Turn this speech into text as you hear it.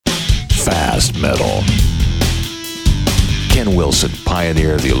Fast Metal. Ken Wilson,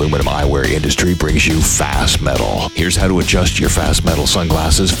 pioneer of the aluminum eyewear industry, brings you Fast Metal. Here's how to adjust your Fast Metal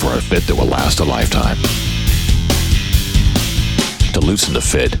sunglasses for a fit that will last a lifetime. To loosen the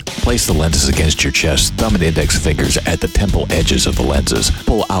fit, place the lenses against your chest, thumb and index fingers at the temple edges of the lenses.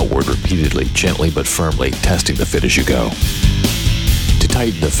 Pull outward repeatedly, gently but firmly, testing the fit as you go. To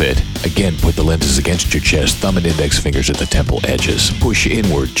tighten the fit, again put the lenses against your chest, thumb and index fingers at the temple edges. Push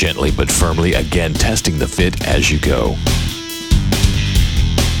inward gently but firmly, again testing the fit as you go.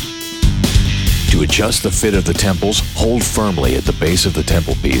 To adjust the fit of the temples, hold firmly at the base of the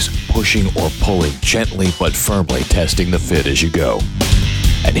temple piece, pushing or pulling gently but firmly, testing the fit as you go.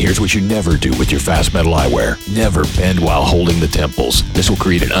 And here's what you never do with your Fast Metal eyewear. Never bend while holding the temples. This will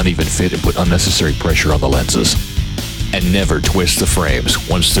create an uneven fit and put unnecessary pressure on the lenses. And never twist the frames.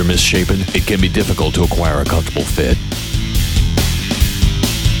 Once they're misshapen, it can be difficult to acquire a comfortable fit.